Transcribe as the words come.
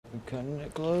cutting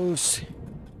it close.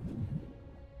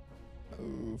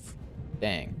 Move.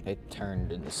 Dang, they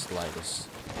turned in the slightest.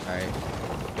 Alright.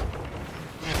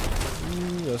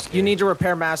 You need to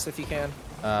repair mast if you can.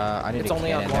 I need it's a only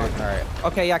cannon on one. there. Alright.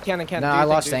 Okay, yeah, cannon. No, I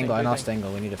lost angle. I lost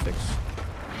angle. We need to fix.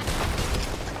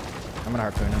 I'm gonna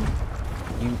harpoon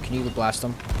him. Can you blast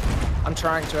him? I'm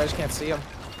trying to. I just can't see him.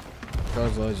 Go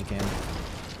as low as you can.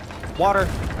 Water.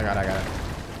 I got it.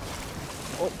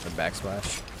 Oh. The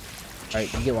backsplash.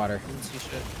 Alright, you get water. Didn't see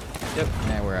shit. Yep.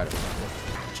 Nah, we're at it.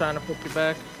 Trying to put you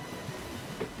back.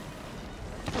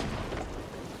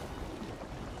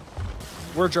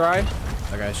 We're dry.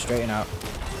 Okay, straighten out.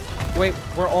 Wait,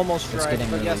 we're almost dry. It's getting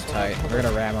but really yes, tight. We're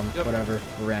gonna ram them. Yep. Whatever.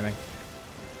 We're ramming.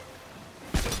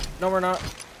 No, we're not.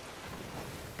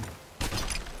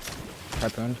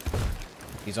 Harpooned.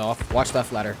 He's off. Watch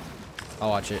left ladder. I'll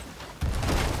watch it.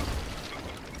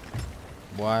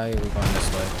 Why are we going this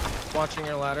way? Watching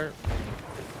your ladder.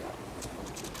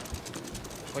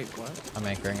 Wait, what? I'm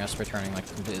anchoring us. We're turning like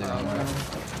completely wrong way.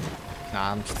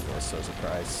 Nah, I'm just so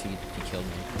surprised. He killed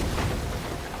me.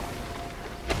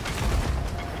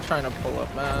 Trying to pull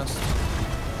up mast.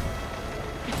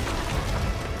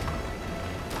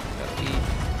 Got heat.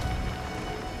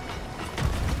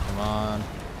 Come on.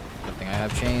 Good thing I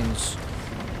have chains.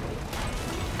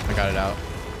 I got it out.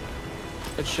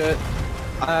 Good shit.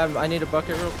 I need a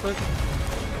bucket real quick.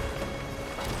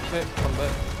 Okay, come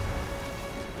back.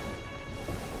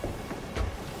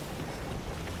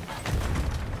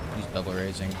 He's double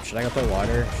raising. Should I go play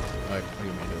water? What do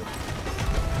you want me to do?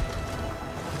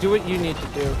 Do what you need to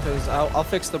do, because I'll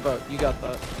fix the boat. You got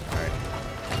that. Alright.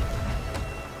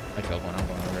 I killed one. I'm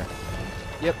going over.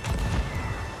 Yep.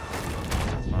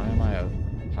 Why am I a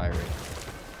pirate?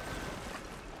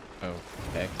 Oh,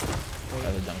 okay.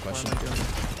 That's a dumb question.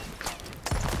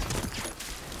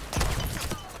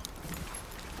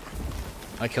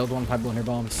 I killed one pipe blender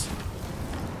bombs.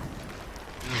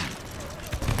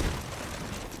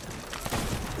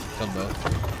 Killed both.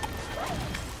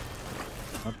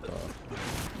 What the?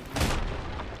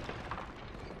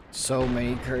 So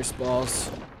many curse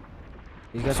balls.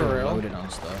 These guys For are real? loaded on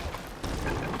stuff.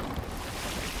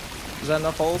 Is that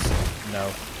enough holes?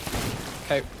 No.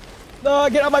 Okay. No,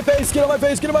 get out my face! Get out my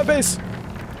face! Get out my face!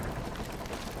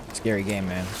 Scary game,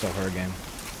 man. It's a horror game.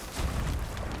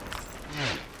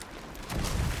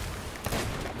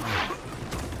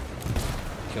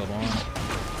 Killed one.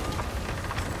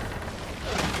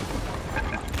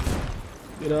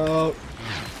 Get out.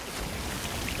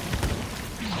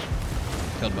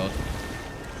 Killed both.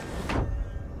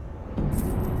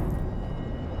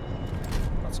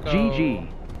 Let's go. GG.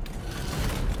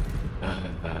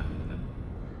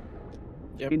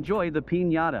 Yep. Enjoy the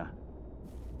piñata.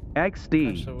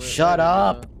 XD. So Shut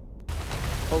up!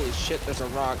 Holy shit, there's a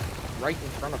rock right in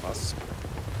front of us.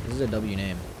 This is a W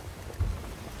name.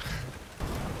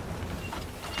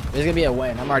 This is gonna be a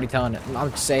win. I'm already telling it.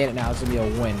 I'm saying it now. It's gonna be a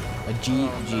win. A GG.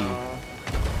 Oh, no.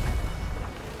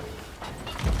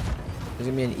 This is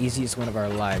gonna be an easiest win of our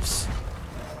lives.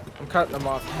 I'm cutting them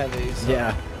off heavy. So.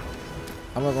 Yeah.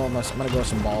 I'm gonna go with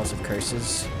some balls of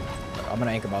curses. I'm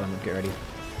gonna anchor ball them and get ready.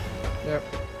 Yep.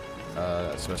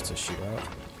 That's supposed to shoot out.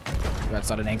 That's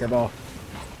not an anchor ball.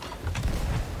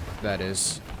 That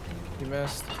is. You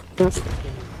missed. You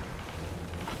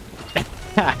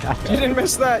didn't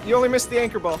miss that. You only missed the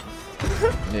anchor ball.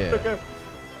 Yeah. Okay.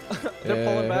 They're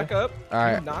pulling back up.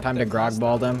 Alright, time to grog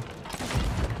ball them.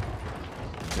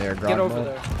 There, grog Get over ball.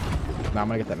 there. No, I'm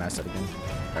gonna get that mess up again.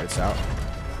 Alright, it's out.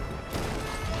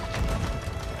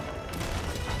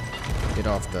 Get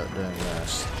off the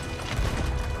mess.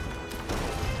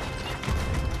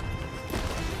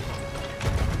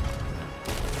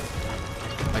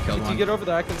 I killed If one. you get over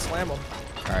there, I can slam them.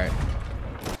 Alright.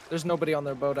 There's nobody on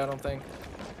their boat, I don't think.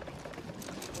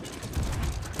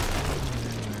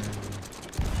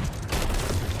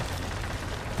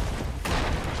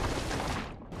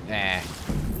 Nah.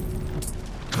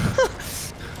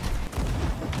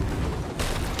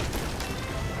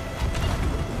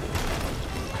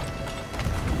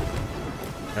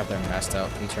 Got there messed out.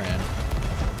 He turn in.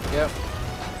 Yep.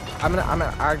 I'm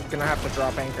gonna have to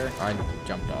drop anchor. I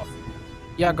jumped off.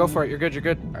 Yeah, go for it. You're good. You're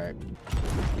good. Alright.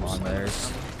 Come on,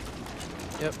 there's.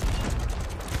 Yep.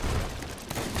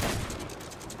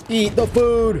 Eat the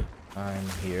food! I'm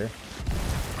here.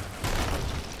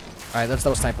 Alright, let's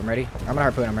double snipe. I'm ready. I'm gonna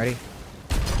harpoon. I'm ready.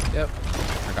 Yep.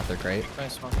 I got their crate.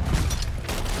 Nice one.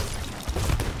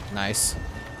 Nice.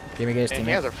 Give me guys And teammate.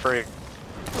 he has a free.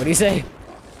 What do you say?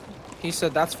 He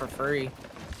said that's for free.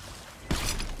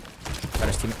 Got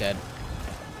his teammate dead.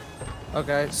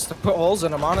 Okay, just to put holes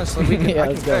in them, honestly. We can, Yeah, I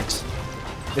can let's go. fix.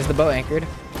 Is the boat anchored?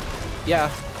 Yeah,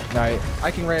 Right.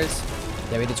 I can raise.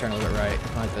 Yeah, we had to turn a little bit right.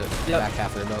 Like the Yep. back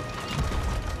half of their boat.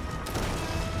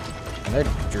 And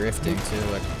they're drifting too,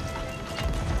 like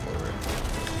forward.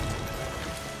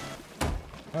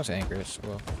 What's anchors?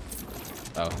 Well.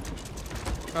 Oh.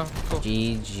 Oh, cool.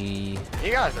 GG.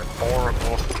 You guys are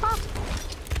horrible.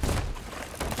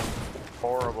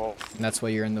 Horrible. And that's why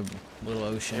you're in the little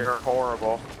ocean. You're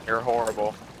horrible. You're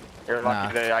horrible. You're lucky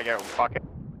Nah. that I get fucking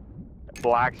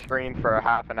black screen for a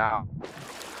half an hour.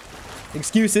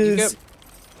 Excuses.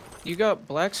 You got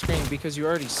black screen because you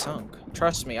already sunk.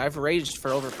 Trust me, I've raged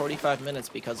for over 45 minutes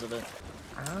because of it.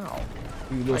 Ow.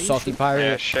 You little Why you salty shoot- Yeah,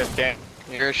 pirate. shit can't.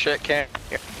 You're a shit can't.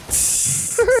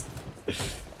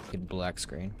 Good black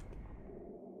screen.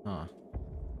 Huh.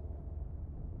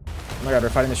 Oh my god, we're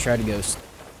fighting the Shrouded Ghost.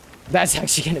 That's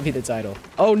actually gonna be the title.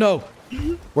 Oh no!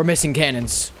 We're missing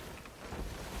cannons.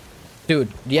 Dude,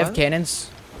 do you have What? cannons?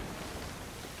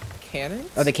 Cannons?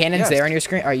 Are the cannons Yes. there on your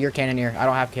screen? Alright, your cannon here. I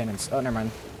don't have cannons. Oh, never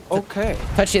mind. Okay.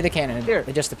 Touch the other cannon. Here.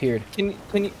 It just appeared. Can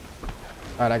you?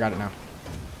 Alright, I got it now.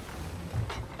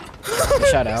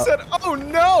 Shout He out. said, "Oh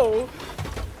no!"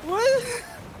 What?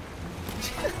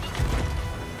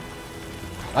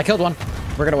 I killed one.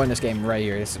 We're gonna win this game right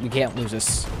here. We can't lose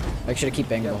this. Make sure to keep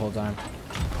banging Yep. the whole time.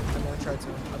 I'm gonna try to.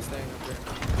 I'm staying up there.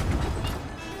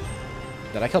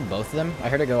 Did I kill both of them? I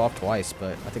heard it go off twice,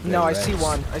 but I think. No, they're I see reds.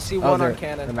 one. I see Oh, one they're- on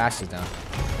cannon. The mask is down.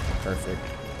 Perfect.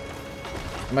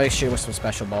 I'm gonna shoot with some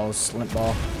special balls. Limp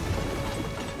ball.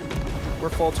 We're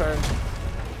full turn.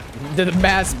 The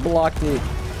mask blocked it.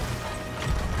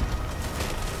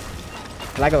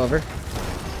 Can I go over?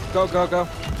 Go, go, go.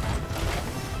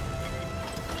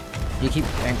 You keep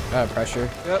pressure.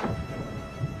 Yep.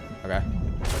 Okay.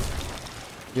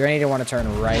 You're gonna need to want to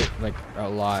turn right, like a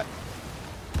lot.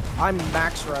 I'm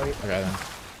max right. Okay then.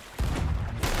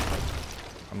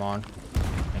 Come on.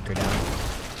 Anchor down.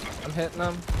 I'm hitting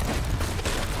them.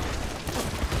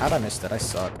 How'd I miss that? I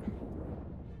suck.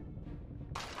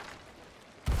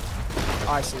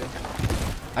 I see him.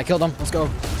 I killed him. Let's go.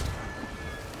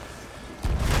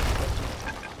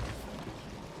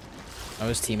 Oh,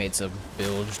 his teammate's a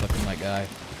bilge looking like guy.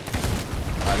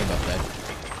 I'll be about that.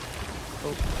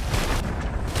 Oh.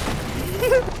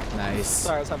 Nice.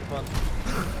 Sorry, I was having fun.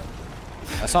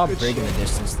 I saw a Good brig in the shit.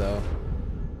 distance though.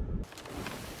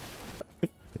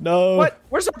 No. What?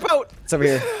 Where's our boat? It's over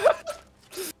here.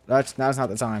 Now's not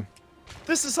the time.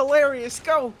 This is hilarious.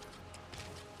 Go.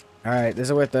 All right, this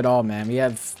is worth it all, man. We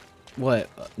have what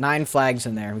 9 flags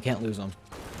in there. We can't lose them.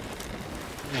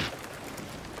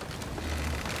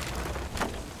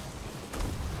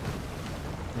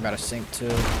 We're about to sink too.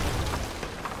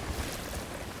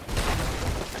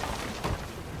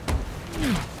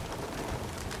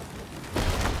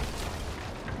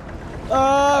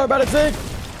 Oh, we're about to sink.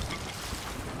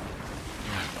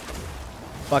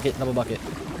 Bucket, double bucket.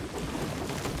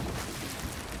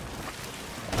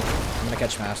 I'm gonna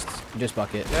catch masts. Just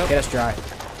bucket. Yep. Get us dry.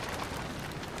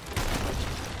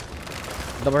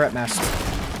 Double rep mast.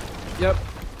 Yep.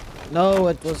 No,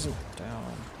 it wasn't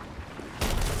down.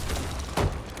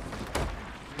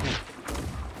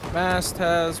 Mast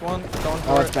has one. Going for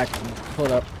Oh, it. it's back. Pull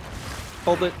it up.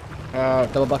 Hold it.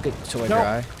 Double bucket so we're No.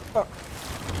 dry.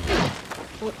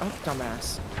 Pull it up,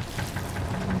 dumbass.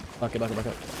 Bucket, bucket,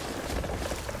 bucket.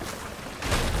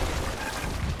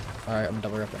 Alright, I'm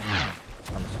double repping.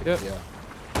 Yep.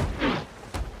 Yeah.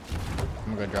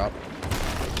 I'm gonna drop.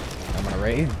 I'm gonna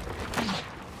raid.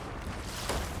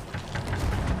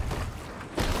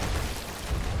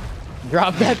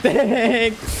 Drop that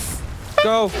thing!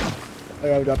 Go.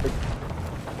 Okay, I'm dropping.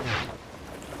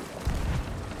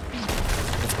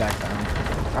 It's back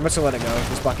down. I'm just gonna let it go.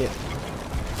 This bucket.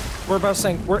 We're about to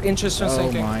sink. We're inches from Oh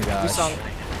sinking. my We gosh. sunk.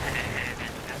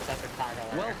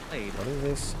 Well played. What is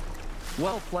this?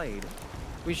 Well played.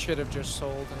 We should have just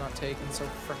sold and not taken so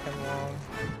freaking long.